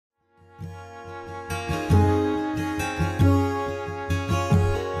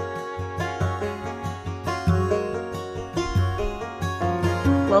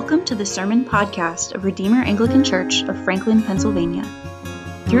Welcome to the Sermon Podcast of Redeemer Anglican Church of Franklin, Pennsylvania.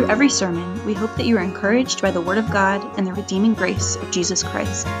 Through every sermon, we hope that you are encouraged by the Word of God and the redeeming grace of Jesus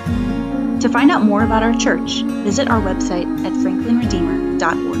Christ. To find out more about our church, visit our website at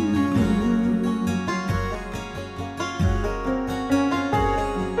franklinredeemer.org.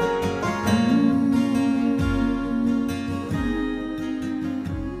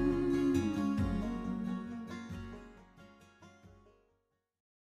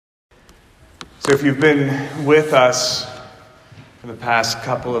 So if you've been with us for the past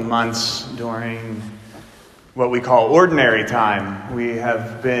couple of months during what we call ordinary time, we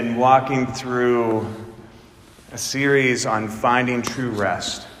have been walking through a series on finding true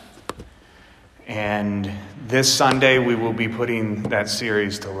rest. And this Sunday we will be putting that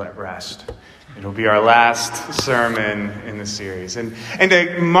series to rest. It'll be our last sermon in the series. And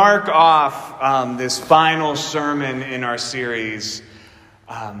to mark off this final sermon in our series,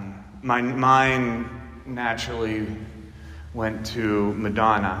 my mind naturally went to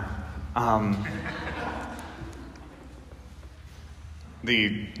Madonna.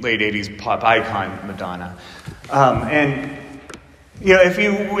 The late 80s pop icon Madonna. And you know,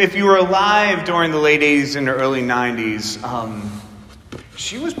 if you were alive during the late 80s and the early 90s,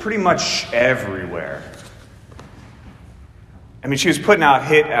 she was pretty much everywhere. I mean, she was putting out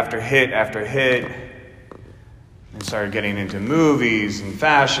hit after hit after hit. And started getting into movies and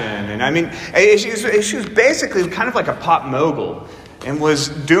fashion. And I mean, she was basically kind of like a pop mogul and was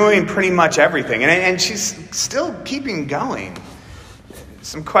doing pretty much everything. And she's still keeping going.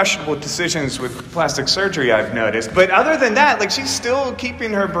 Some questionable decisions with plastic surgery, I've noticed. But other than that, like, she's still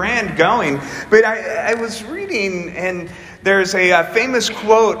keeping her brand going. But I was reading, and there's a famous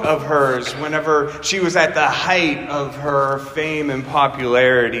quote of hers whenever she was at the height of her fame and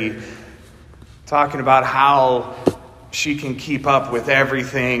popularity, talking about how she can keep up with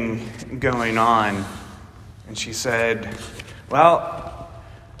everything going on. And she said, "Well,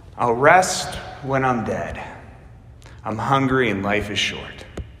 I'll rest when I'm dead. I'm hungry and life is short."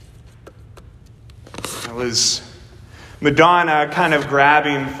 That was Madonna kind of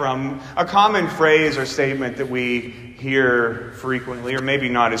grabbing from a common phrase or statement that we hear frequently, or maybe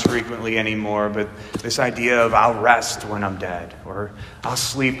not as frequently anymore, but this idea of "I'll rest when I'm dead," or "I'll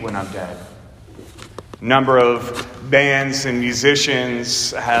sleep when I'm dead." A number of bands and musicians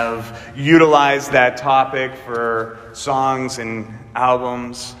have utilized that topic for songs and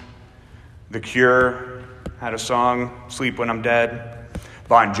albums. The Cure had a song, "Sleep When I'm Dead."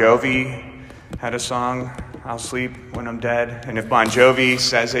 Bon Jovi had a song, "I'll sleep when I'm dead." And if Bon Jovi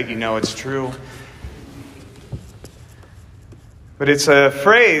says it, you know it's true. But it's a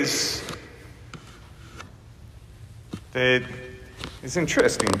phrase that is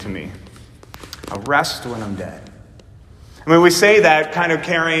interesting to me. "I'll rest when I'm dead." I mean, we say that kind of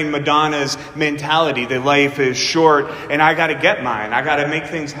carrying Madonna's mentality that life is short and I got to get mine. I got to make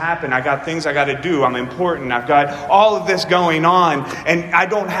things happen. I got things I got to do. I'm important. I've got all of this going on and I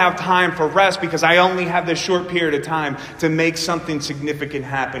don't have time for rest because I only have this short period of time to make something significant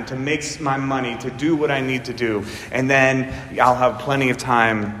happen, to make my money, to do what I need to do. And then I'll have plenty of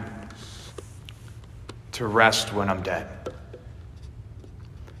time to rest when I'm dead.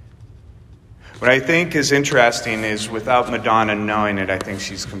 What I think is interesting is, without Madonna knowing it, I think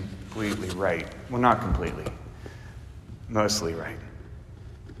she's completely right. Well, not completely. Mostly right.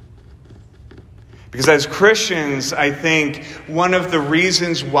 Because as Christians, I think one of the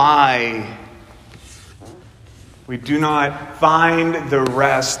reasons why we do not find the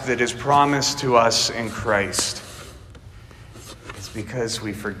rest that is promised to us in Christ is because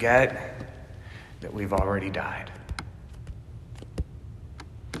we forget that we've already died.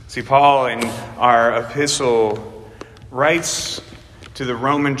 See, Paul in our epistle writes to the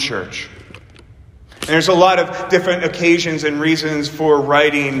Roman church. And there's a lot of different occasions and reasons for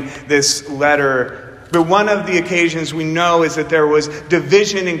writing this letter. But one of the occasions we know is that there was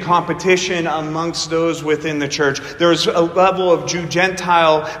division and competition amongst those within the church. There was a level of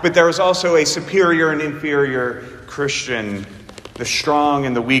Jew-Gentile, but there was also a superior and inferior Christian, the strong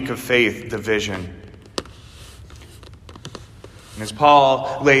and the weak of faith division. And as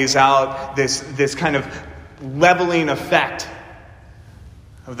Paul lays out this kind of leveling effect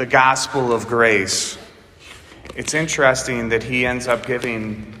of the gospel of grace, it's interesting that he ends up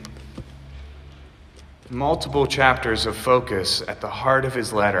giving multiple chapters of focus at the heart of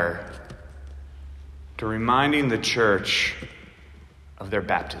his letter to reminding the church of their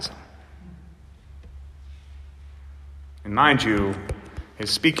baptism. And mind you, his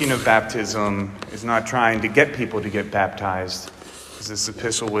speaking of baptism is not trying to get people to get baptized, as this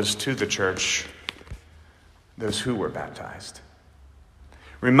epistle was to the church, those who were baptized.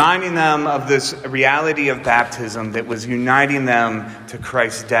 reminding them of this reality of baptism that was uniting them to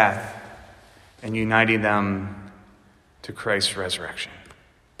Christ's death and uniting them to Christ's resurrection.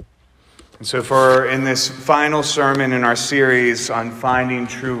 And so in this final sermon in our series on finding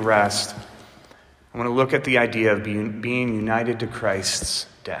true rest, I want to look at the idea of being united to Christ's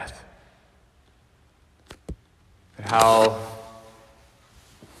death. And how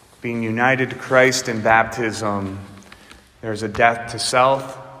being united to Christ in baptism, there's a death to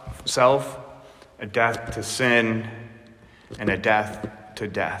self, a death to sin, and a death to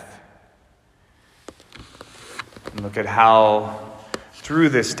death. And look at how through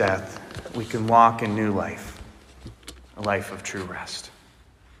this death we can walk in new life, a life of true rest.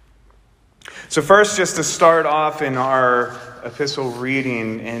 So first, just to start off in our epistle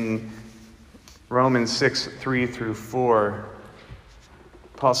reading in Romans 6, 3 through 4,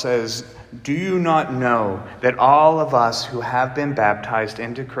 Paul says, "Do you not know that all of us who have been baptized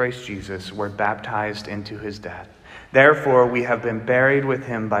into Christ Jesus were baptized into his death? Therefore, we have been buried with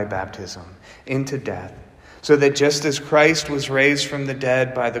him by baptism into death, so that just as Christ was raised from the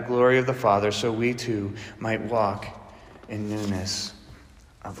dead by the glory of the Father, so we too might walk in newness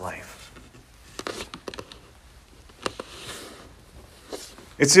of life."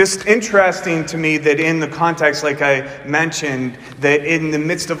 It's just interesting to me that in the context, like I mentioned, that in the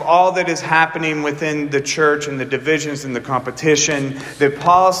midst of all that is happening within the church and the divisions and the competition, that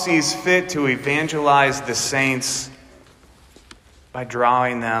Paul sees fit to evangelize the saints by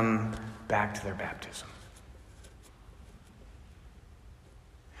drawing them back to their baptism.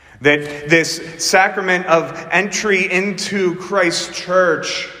 That this sacrament of entry into Christ's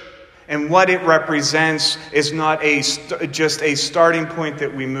church and what it represents is not just a starting point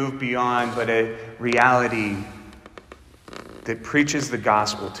that we move beyond, but a reality that preaches the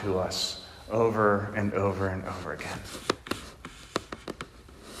gospel to us over and over and over again.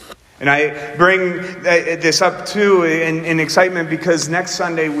 And I bring this up too in excitement because next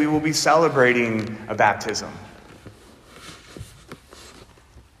Sunday we will be celebrating a baptism.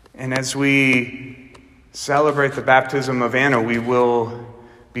 And as we celebrate the baptism of Anna, we will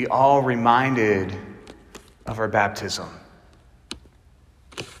be all reminded of our baptism,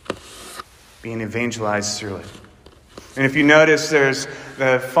 being evangelized through it. And if you notice, there's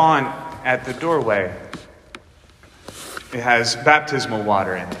the font at the doorway. It has baptismal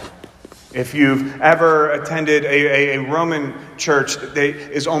water in it. If you've ever attended a Roman church, there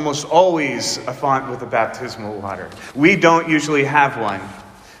is almost always a font with a baptismal water. We don't usually have one.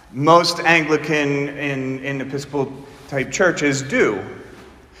 Most Anglican and Episcopal type churches do.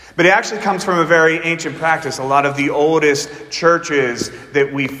 But it actually comes from a very ancient practice. A lot of the oldest churches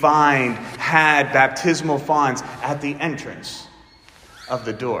that we find had baptismal fonts at the entrance of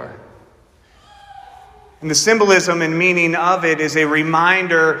the door. And the symbolism and meaning of it is a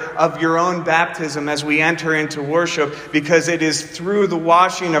reminder of your own baptism as we enter into worship, because it is through the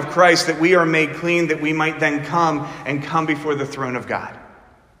washing of Christ that we are made clean, that we might then come before the throne of God,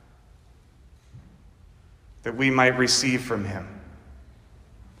 that we might receive from him.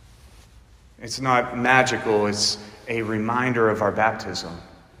 It's not magical, it's a reminder of our baptism.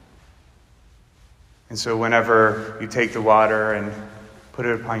 And so whenever you take the water and put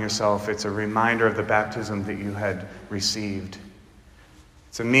it upon yourself, it's a reminder of the baptism that you had received.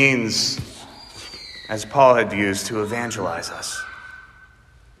 It's a means, as Paul had used, to evangelize us.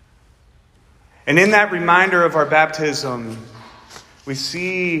 And in that reminder of our baptism, we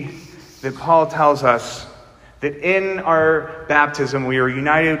see that Paul tells us that in our baptism, we are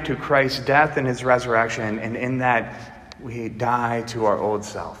united to Christ's death and his resurrection, and in that we die to our old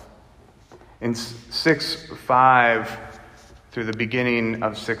self. In 6:5 through the beginning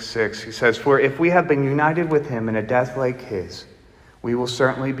of 6:6, he says, "For if we have been united with him in a death like his, we will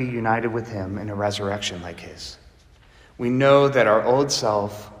certainly be united with him in a resurrection like his. We know that our old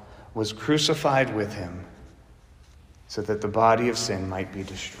self was crucified with him so that the body of sin might be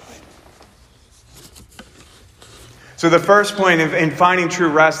destroyed." So the first point in finding true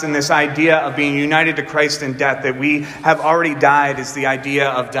rest in this idea of being united to Christ in death, that we have already died, is the idea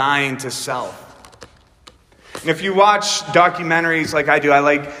of dying to self. And if you watch documentaries like I do, I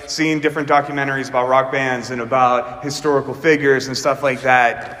like seeing different documentaries about rock bands and about historical figures and stuff like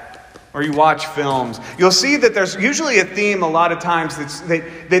that, or you watch films, you'll see that there's usually a theme a lot of times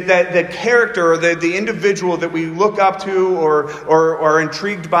that the character or the individual that we look up to or are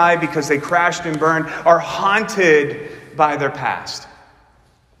intrigued by because they crashed and burned are haunted by their past.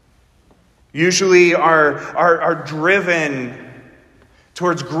 Usually are driven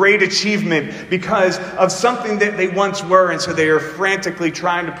towards great achievement because of something that they once were, and so they are frantically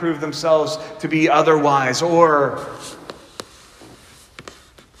trying to prove themselves to be otherwise, or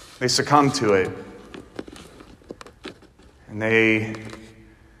They succumb to it. And they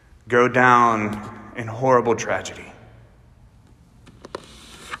go down in horrible tragedy.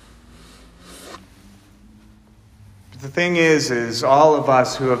 But the thing is all of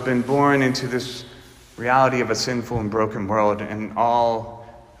us who have been born into this reality of a sinful and broken world, and all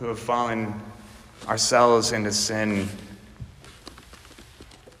who have fallen ourselves into sin,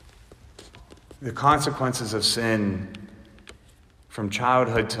 the consequences of sin from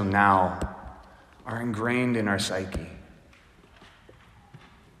childhood till now are ingrained in our psyche.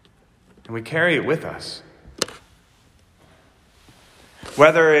 And we carry it with us.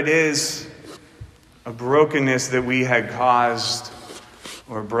 Whether it is a brokenness that we had caused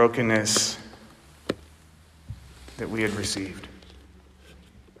or a brokenness that we had received.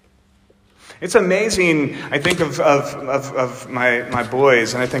 It's amazing, I think of my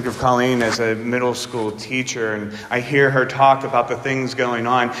boys, and I think of Colleen as a middle school teacher, and I hear her talk about the things going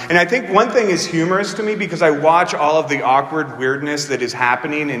on. And I think one thing is humorous to me because I watch all of the awkward weirdness that is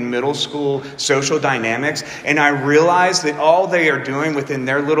happening in middle school social dynamics, and I realize that all they are doing within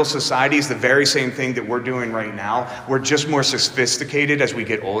their little society is the very same thing that we're doing right now. We're just more sophisticated as we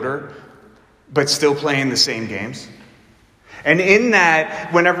get older, but still playing the same games. And in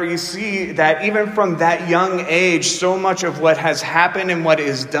that, whenever you see that, even from that young age, so much of what has happened and what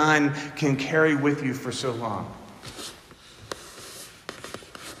is done can carry with you for so long.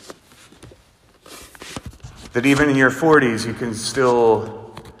 That even in your 40s, you can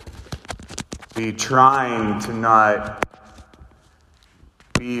still be trying to not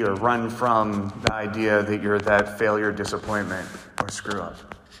be or run from the idea that you're that failure, disappointment, or screw up.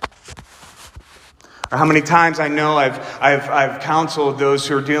 Or how many times I know I've counseled those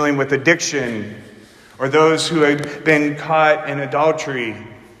who are dealing with addiction or those who have been caught in adultery.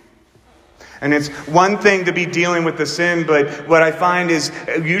 And it's one thing to be dealing with the sin, but what I find is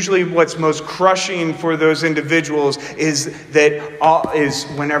usually what's most crushing for those individuals is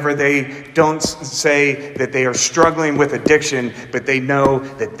whenever they don't say that they are struggling with addiction, but they know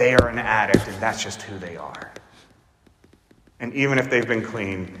that they are an addict and that's just who they are. And even if they've been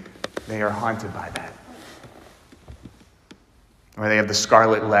clean, they are haunted by that. Or they have the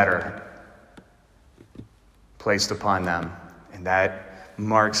scarlet letter placed upon them, and that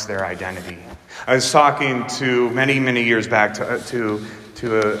marks their identity. I was talking to many years back to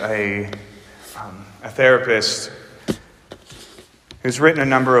a therapist who's written a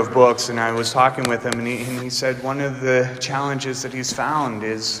number of books, and I was talking with him, and he said one of the challenges that he's found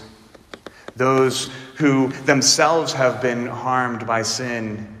is those who themselves have been harmed by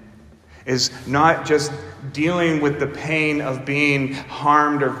sin is not just dealing with the pain of being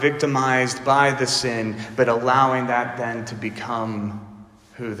harmed or victimized by the sin, but allowing that then to become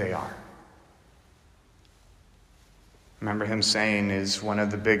who they are. Remember him saying is one of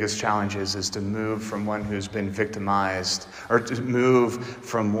the biggest challenges is to move from one who's been victimized, or to move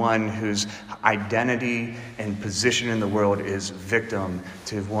from one whose identity and position in the world is victim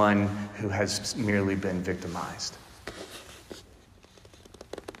to one who has merely been victimized.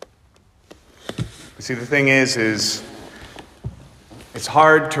 See, the thing is it's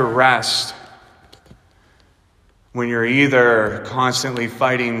hard to rest when you're either constantly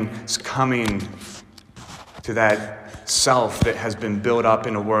fighting, succumbing to that self that has been built up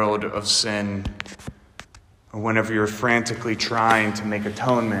in a world of sin, or whenever you're frantically trying to make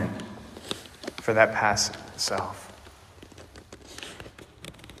atonement for that past self.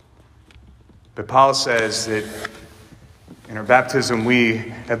 But Paul says that in our baptism, we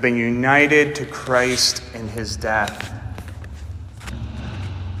have been united to Christ in his death.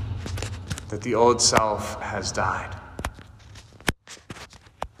 That the old self has died.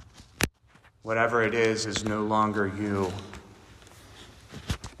 Whatever it is no longer you.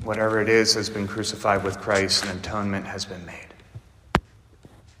 Whatever it is has been crucified with Christ and atonement has been made.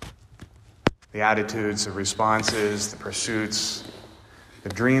 The attitudes, the responses, the pursuits, the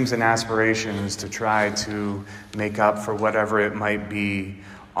dreams and aspirations to try to make up for whatever it might be,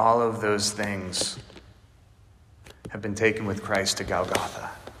 all of those things have been taken with Christ to Golgotha.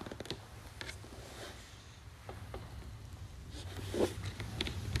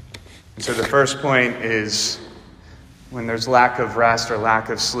 And so the first point is when there's lack of rest or lack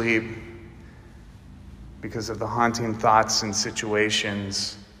of sleep because of the haunting thoughts and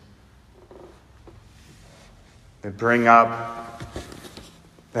situations that bring up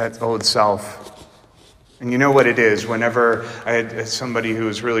that old self. And you know what it is. Whenever I had somebody who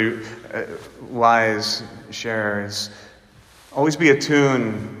was really wise shares, always be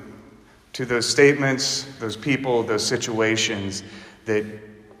attuned to those statements, those people, those situations that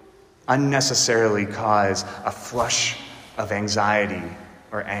unnecessarily cause a flush of anxiety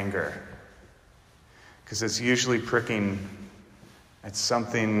or anger, because it's usually pricking at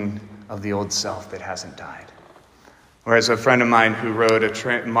something of the old self that hasn't died. Whereas a friend of mine who wrote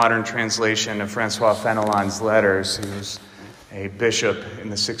a modern translation of Francois Fenelon's letters, who's a bishop in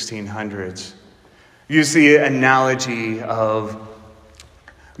the 1600s, used the analogy of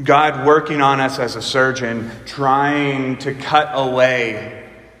God working on us as a surgeon, trying to cut away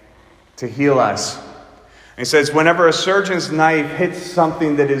to heal us. And he says, whenever a surgeon's knife hits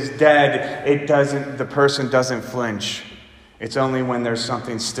something that is dead, the person doesn't flinch. It's only when there's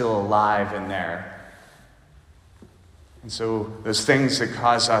something still alive in there. And so those things that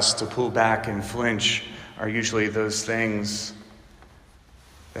cause us to pull back and flinch are usually those things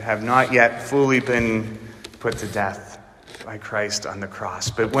that have not yet fully been put to death by Christ on the cross.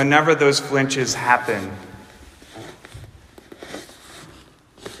 But whenever those flinches happen,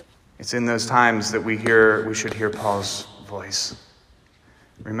 it's in those times that we should hear Paul's voice.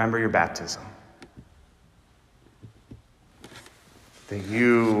 Remember your baptism. That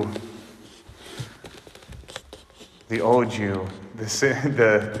you, the old you,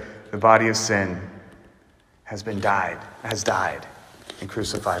 the body of sin, has died and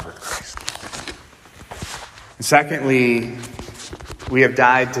crucified with Christ. And secondly, we have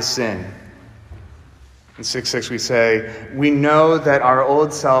died to sin. In 6:6 we say, we know that our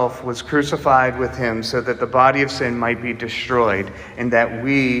old self was crucified with him so that the body of sin might be destroyed and that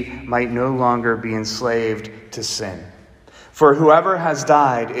we might no longer be enslaved to sin. For whoever has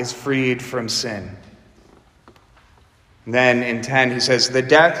died is freed from sin. And then in 10 he says, the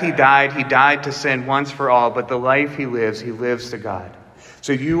death he died to sin once for all, but the life he lives to God.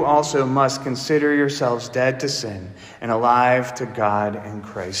 So you also must consider yourselves dead to sin and alive to God in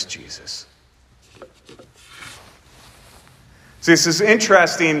Christ Jesus. So this is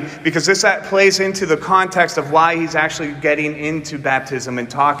interesting because this plays into the context of why he's actually getting into baptism and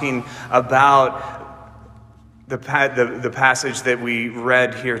talking about the passage that we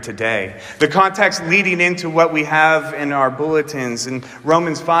read here today. The context leading into what we have in our bulletins. In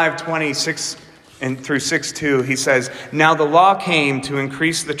Romans 5:26 and through 6:2, he says, now the law came to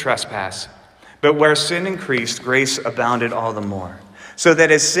increase the trespass, but where sin increased, grace abounded all the more. So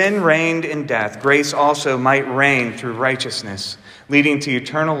that as sin reigned in death, grace also might reign through righteousness, leading to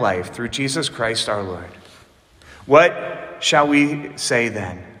eternal life through Jesus Christ our Lord. What shall we say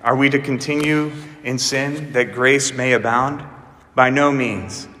then? Are we to continue in sin that grace may abound? By no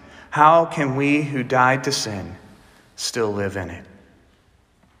means. How can we who died to sin still live in it?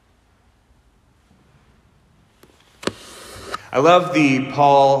 I love the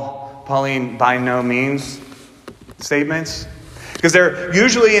Pauline by no means statements, because they're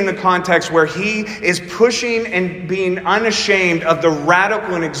usually in the context where he is pushing and being unashamed of the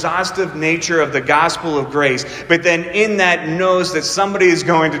radical and exhaustive nature of the gospel of grace, but then in that knows that somebody is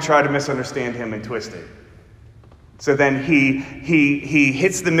going to try to misunderstand him and twist it. So then he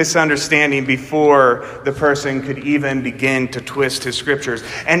hits the misunderstanding before the person could even begin to twist his scriptures.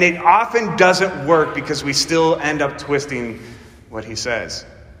 And it often doesn't work because we still end up twisting what he says.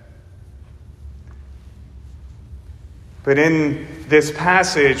 But in this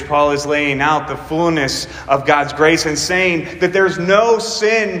passage, Paul is laying out the fullness of God's grace and saying that there's no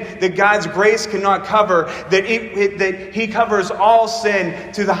sin that God's grace cannot cover, that he covers all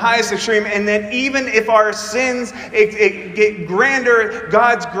sin to the highest extreme, and that even if our sins get grander,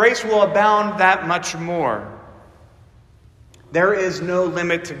 God's grace will abound that much more. There is no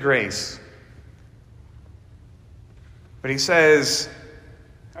limit to grace. But he says,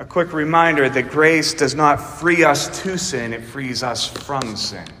 a quick reminder that grace does not free us to sin, it frees us from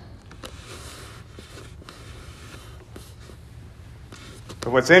sin.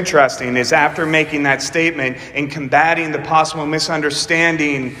 But what's interesting is after making that statement and combating the possible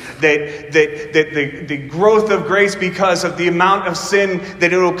misunderstanding that the growth of grace because of the amount of sin,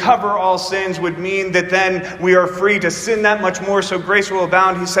 that it will cover all sins, would mean that then we are free to sin that much more so grace will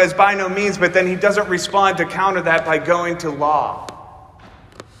abound, he says by no means, but then he doesn't respond to counter that by going to law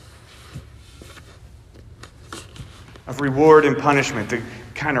of reward and punishment to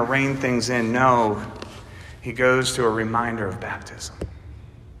kind of rein things in. No, he goes to a reminder of baptism.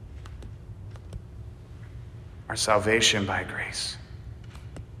 Our salvation by grace.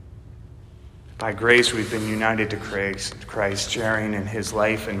 By grace, we've been united to Christ, sharing in his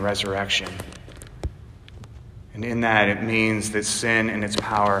life and resurrection. And in that, it means that sin and its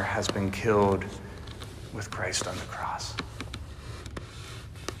power has been killed with Christ on the cross.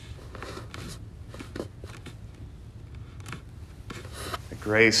 The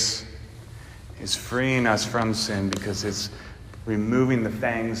grace is freeing us from sin because it's removing the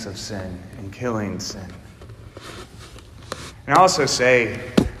fangs of sin and killing sin. And I also say,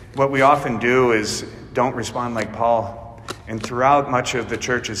 what we often do is don't respond like Paul. And throughout much of the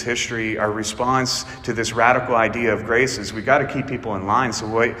church's history, our response to this radical idea of grace is we got to keep people in line.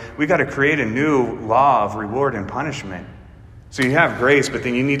 So we got to create a new law of reward and punishment. So you have grace, but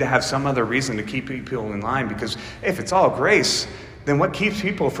then you need to have some other reason to keep people in line. Because if it's all grace, then what keeps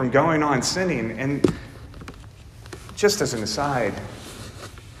people from going on sinning? And just as an aside,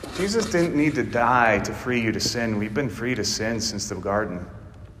 Jesus didn't need to die to free you to sin. We've been free to sin since the garden.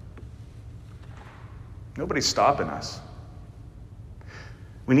 Nobody's stopping us.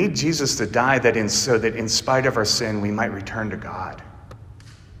 We need Jesus to die so that in spite of our sin, we might return to God.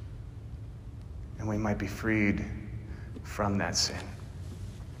 And we might be freed from that sin.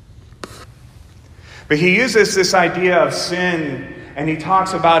 But he uses this idea of sin, and he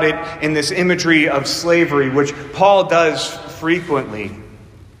talks about it in this imagery of slavery, which Paul does frequently.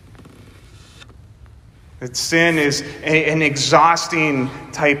 That sin is an exhausting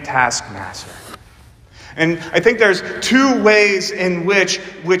type taskmaster. And I think there's two ways in which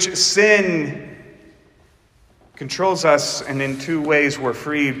sin controls us, and in two ways we're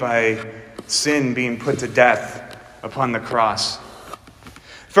freed by sin being put to death upon the cross.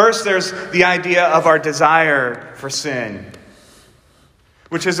 First, there's the idea of our desire for sin,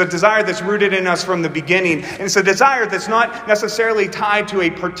 which is a desire that's rooted in us from the beginning. And it's a desire that's not necessarily tied to a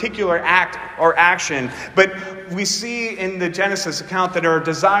particular act or action, but we see in the Genesis account that our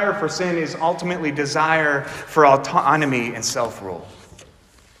desire for sin is ultimately desire for autonomy and self-rule.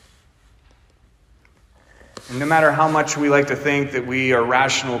 And no matter how much we like to think that we are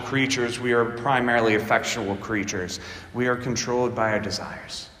rational creatures, we are primarily affectional creatures. We are controlled by our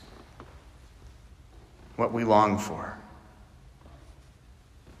desires, what we long for,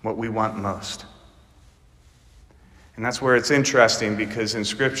 what we want most. And that's where it's interesting, because in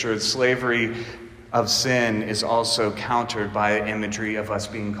Scripture, slavery of sin is also countered by imagery of us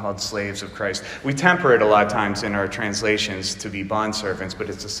being called slaves of Christ. We temper it a lot of times in our translations to be bondservants, but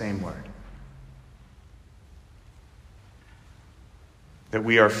it's the same word. That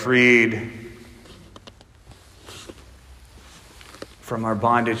we are freed from our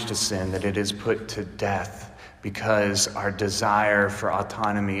bondage to sin, that it is put to death because our desire for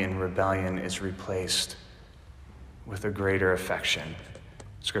autonomy and rebellion is replaced with a greater affection.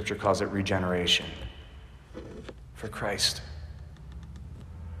 Scripture calls it regeneration for Christ,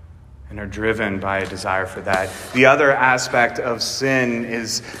 and are driven by a desire for that. The other aspect of sin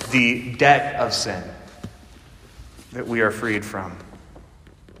is the debt of sin that we are freed from.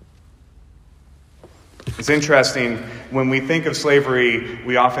 It's interesting, when we think of slavery,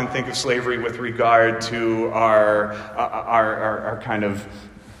 we often think of slavery with regard to our kind of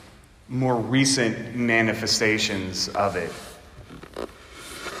more recent manifestations of it.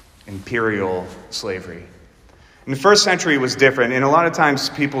 Imperial slavery. In the first century, it was different. And a lot of times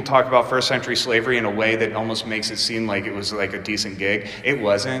people talk about first century slavery in a way that almost makes it seem like it was like a decent gig. It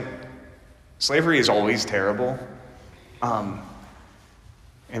wasn't. Slavery is always terrible.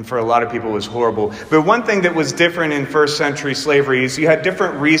 And for a lot of people, it was horrible. But one thing that was different in first century slavery is you had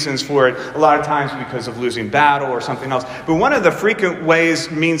different reasons for it, a lot of times because of losing battle or something else. But one of the frequent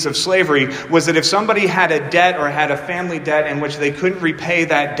means of slavery was that if somebody had a debt or had a family debt in which they couldn't repay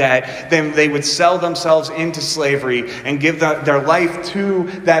that debt, then they would sell themselves into slavery and give their life to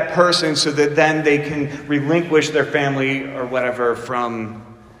that person so that then they can relinquish their family or whatever from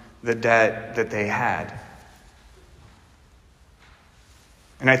the debt that they had.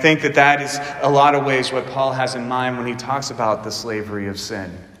 And I think that is a lot of ways what Paul has in mind when he talks about the slavery of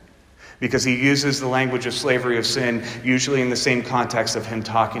sin. Because he uses the language of slavery of sin usually in the same context of him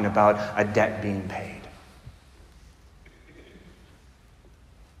talking about a debt being paid.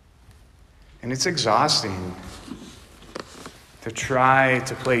 And it's exhausting to try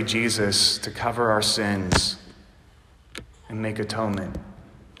to play Jesus to cover our sins and make atonement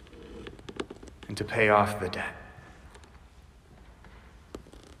and to pay off the debt.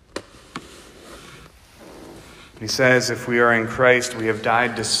 He says, if we are in Christ, we have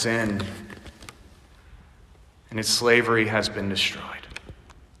died to sin, and its slavery has been destroyed.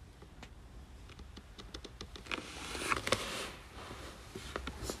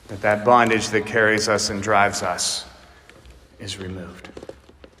 That bondage that carries us and drives us is removed.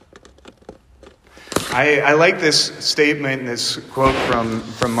 I like this statement, this quote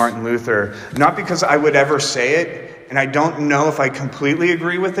from Martin Luther, not because I would ever say it, and I don't know if I completely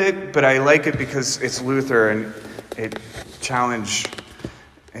agree with it, but I like it because it's Luther, and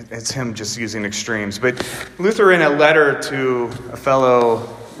it's him just using extremes. But Luther, in a letter to a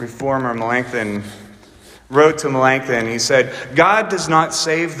fellow reformer, Melanchthon, wrote to Melanchthon, he said, God does not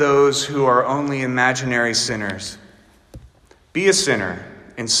save those who are only imaginary sinners, Be a sinner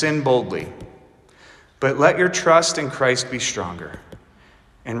and sin boldly, but let your trust in Christ be stronger,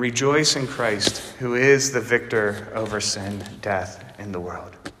 and rejoice in Christ, who is the victor over sin, death, and the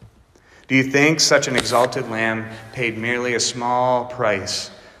world. Do you think such an exalted Lamb paid merely a small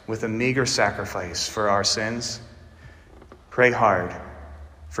price with a meager sacrifice for our sins? Pray hard,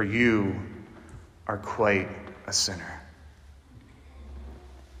 for you are quite a sinner.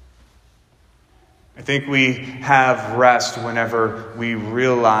 I think we have rest whenever we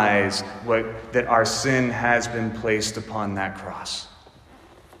realize that our sin has been placed upon that cross.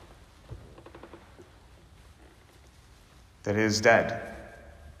 That it is dead.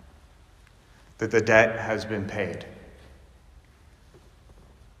 That the debt has been paid.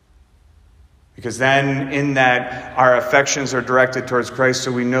 Because then in that, our affections are directed towards Christ,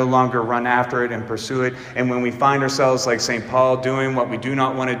 so we no longer run after it and pursue it. And when we find ourselves like St. Paul doing what we do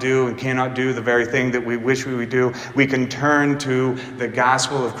not want to do and cannot do, the very thing that we wish we would do, we can turn to the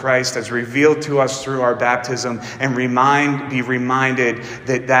gospel of Christ as revealed to us through our baptism and be reminded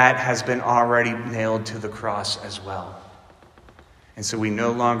that that has been already nailed to the cross as well. And so we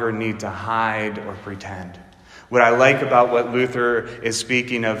no longer need to hide or pretend. What I like about what Luther is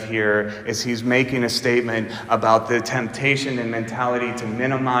speaking of here is he's making a statement about the temptation and mentality to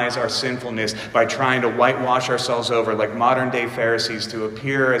minimize our sinfulness by trying to whitewash ourselves over like modern day Pharisees to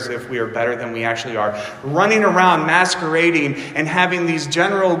appear as if we are better than we actually are, running around masquerading and having these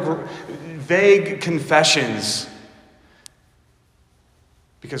general vague confessions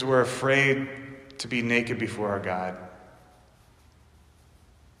because we're afraid to be naked before our God,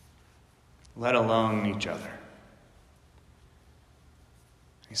 let alone each other.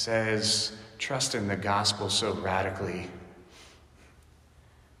 He says, trust in the gospel so radically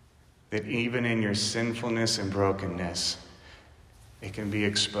that even in your sinfulness and brokenness, it can be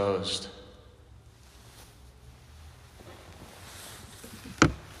exposed.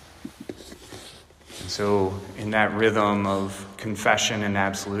 And so in that rhythm of confession and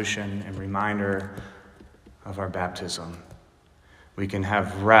absolution and reminder of our baptism, we can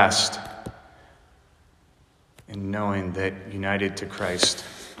have rest in knowing that united to Christ,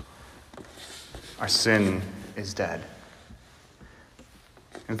 our sin is dead.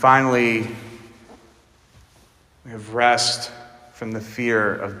 And finally, we have rest from the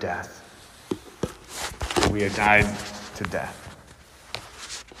fear of death. We have died to death.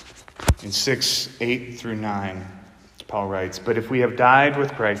 In 6:8-9, Paul writes, "But if we have died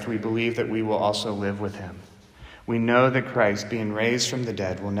with Christ, we believe that we will also live with him. We know that Christ, being raised from the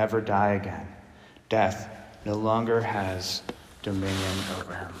dead, will never die again. Death no longer has dominion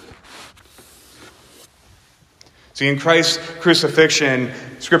over him." See, in Christ's crucifixion,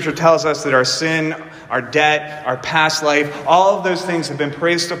 Scripture tells us that our sin, our debt, our past life, all of those things have been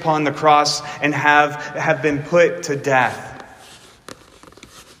placed upon the cross and have been put to death.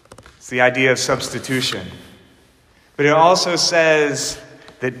 It's the idea of substitution. But it also says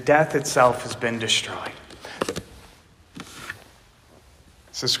that death itself has been destroyed.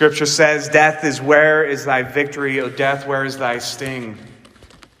 So Scripture says, "Death is, where is thy victory? O death, where is thy sting?"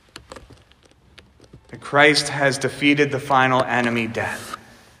 That Christ has defeated the final enemy, death.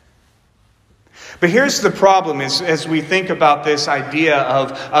 But here's the problem as we think about this idea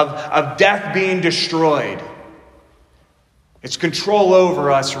of death being destroyed. Its control over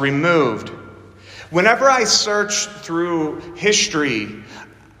us removed. Whenever I search through history,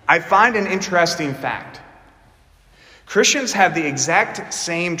 I find an interesting fact. Christians have the exact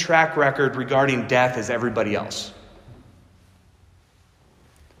same track record regarding death as everybody else.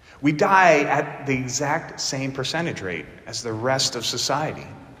 We die at the exact same percentage rate as the rest of society.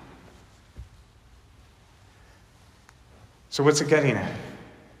 So what's it getting at?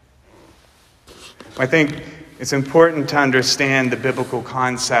 I think it's important to understand the biblical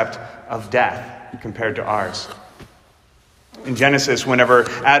concept of death compared to ours. In Genesis, whenever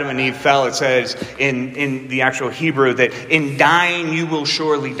Adam and Eve fell, it says in the actual Hebrew that in dying you will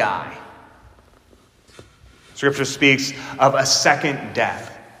surely die. Scripture speaks of a second death.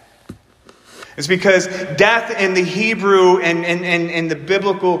 It's because death in the Hebrew and the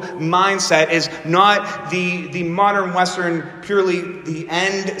biblical mindset is not the modern Western, purely the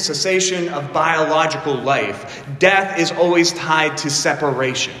end, cessation of biological life. Death is always tied to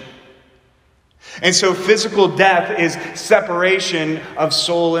separation. And so physical death is separation of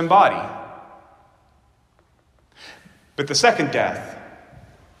soul and body. But the second death,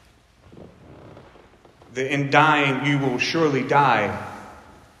 in dying you will surely die,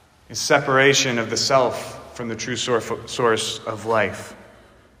 is separation of the self from the true source of life,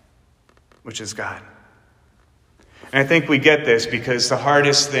 which is God. And I think we get this because the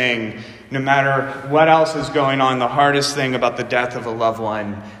hardest thing, no matter what else is going on, the hardest thing about the death of a loved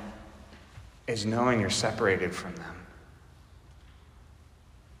one is knowing you're separated from them.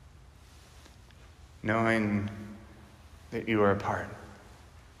 Knowing that you are apart.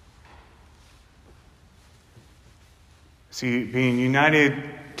 See, being united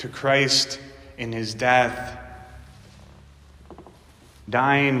to Christ in his death,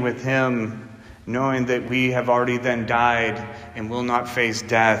 dying with him, knowing that we have already then died and will not face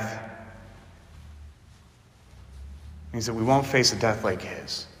death, means that we won't face a death like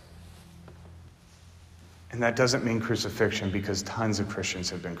his. And that doesn't mean crucifixion, because tons of Christians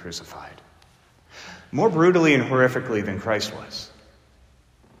have been crucified. More brutally and horrifically than Christ was.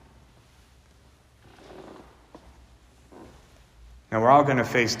 Now, we're all going to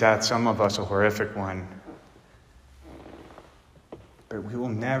face death, some of us a horrific one. But we will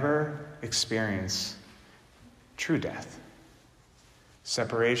never experience true death.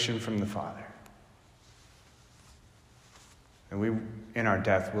 Separation from the Father. And we, in our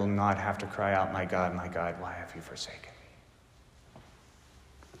death, will not have to cry out, my God, why have you forsaken me?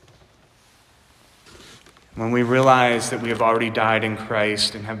 When we realize that we have already died in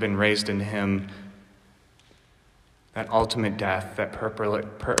Christ and have been raised in him, that ultimate death, that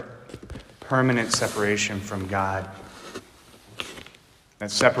permanent separation from God,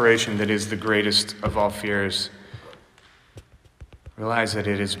 that separation that is the greatest of all fears, realize that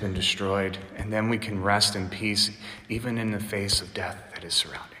it has been destroyed, and then we can rest in peace even in the face of death that is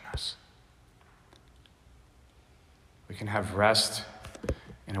surrounding us. We can have rest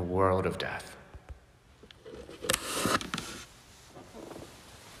in a world of death.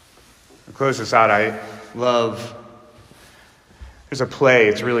 To close this out, there's a play,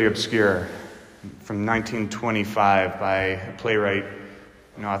 it's really obscure, from 1925 by a playwright,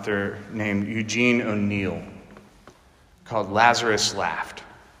 an author named Eugene O'Neill, called Lazarus Laughed.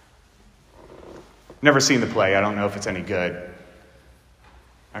 Never seen the play. I don't know if it's any good.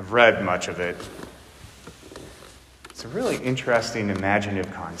 I've read much of it. It's a really interesting,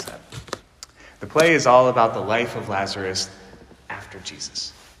 imaginative concept. The play is all about the life of Lazarus after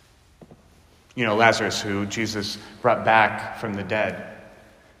Jesus. You know, Lazarus, who Jesus brought back from the dead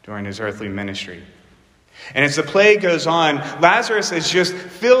during his earthly ministry. And as the play goes on, Lazarus is just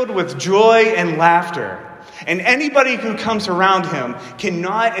filled with joy and laughter. And anybody who comes around him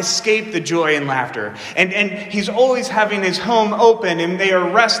cannot escape the joy and laughter. And he's always having his home open, and they are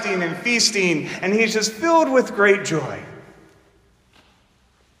resting and feasting, and he's just filled with great joy.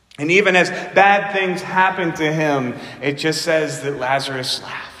 And even as bad things happen to him, it just says that Lazarus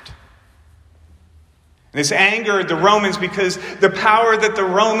laughed. This angered the Romans because the power that the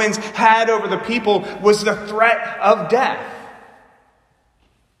Romans had over the people was the threat of death.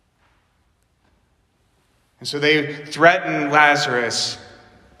 And so they threatened Lazarus.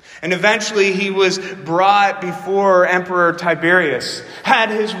 And eventually he was brought before Emperor Tiberius, had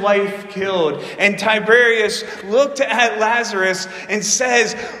his wife killed. And Tiberius looked at Lazarus and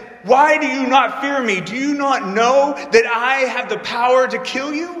says, "Why do you not fear me? Do you not know that I have the power to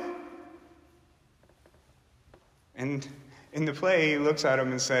kill you?" And in the play, he looks at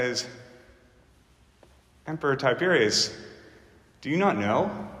him and says, "Emperor Tiberius, do you not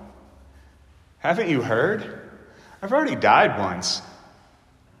know? Haven't you heard? I've already died once.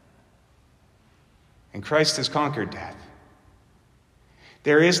 And Christ has conquered death.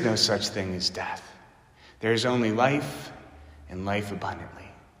 There is no such thing as death. There is only life, and life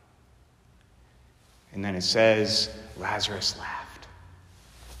abundantly." And then it says, Lazarus laughed.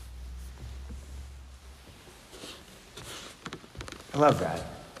 I love that.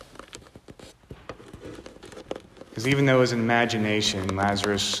 Because even though it was an imagination,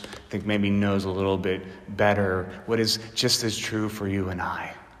 Lazarus, I think, maybe knows a little bit better what is just as true for you and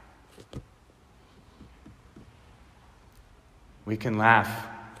I. We can laugh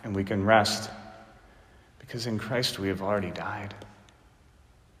and we can rest because in Christ we have already died.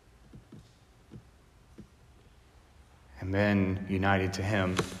 And then united to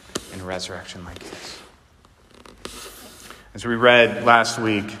him in a resurrection like his. As we read last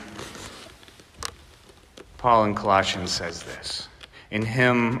week, Paul in Colossians says this, "In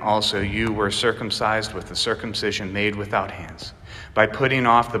him also you were circumcised with the circumcision made without hands, by putting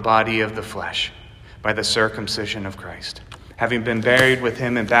off the body of the flesh, by the circumcision of Christ, having been buried with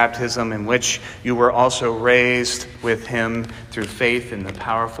him in baptism, in which you were also raised with him through faith in the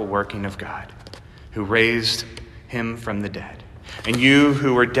powerful working of God, who raised him from the dead. And you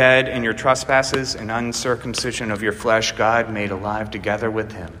who were dead in your trespasses and uncircumcision of your flesh, God made alive together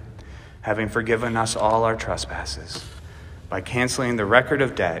with him, having forgiven us all our trespasses, by canceling the record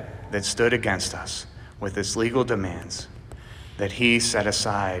of debt that stood against us, with its legal demands that he set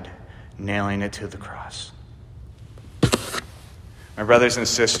aside, nailing it to the cross. My brothers and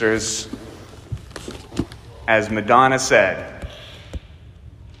sisters, as Madonna said,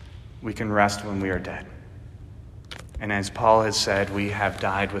 we can rest when we are dead. And as Paul has said, we have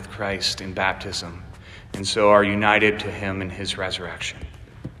died with Christ in baptism, and so are united to him in his resurrection.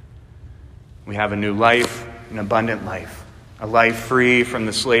 We have a new life, an abundant life, a life free from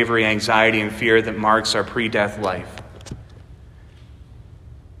the slavery, anxiety, and fear that marks our pre-death life.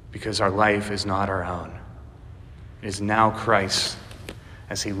 Because our life is not our own. It is now Christ's,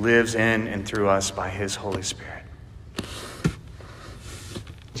 as he lives in and through us by his Holy Spirit.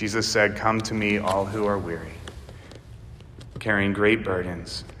 Jesus said, "Come to me, all who are weary, carrying great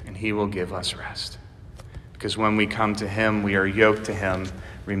burdens, and he will give us rest." Because when we come to him, we are yoked to him,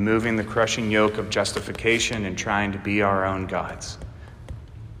 removing the crushing yoke of justification and trying to be our own gods.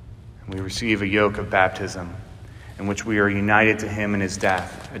 And we receive a yoke of baptism in which we are united to him in his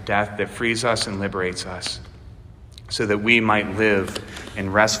death, a death that frees us and liberates us, so that we might live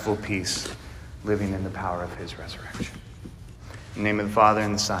in restful peace, living in the power of his resurrection. In the name of the Father,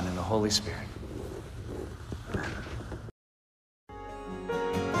 and the Son, and the Holy Spirit.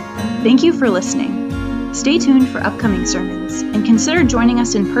 Thank you for listening. Stay tuned for upcoming sermons and consider joining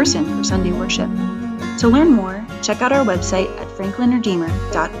us in person for Sunday worship. To learn more, check out our website at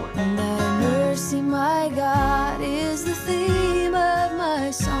franklinredeemer.org. Thy mercy, my God, is the theme of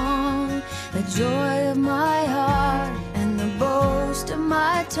my song, the joy of my heart and the boast of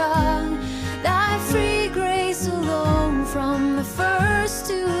my tongue. Thy free grace alone, from the first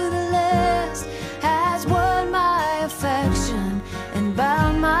to the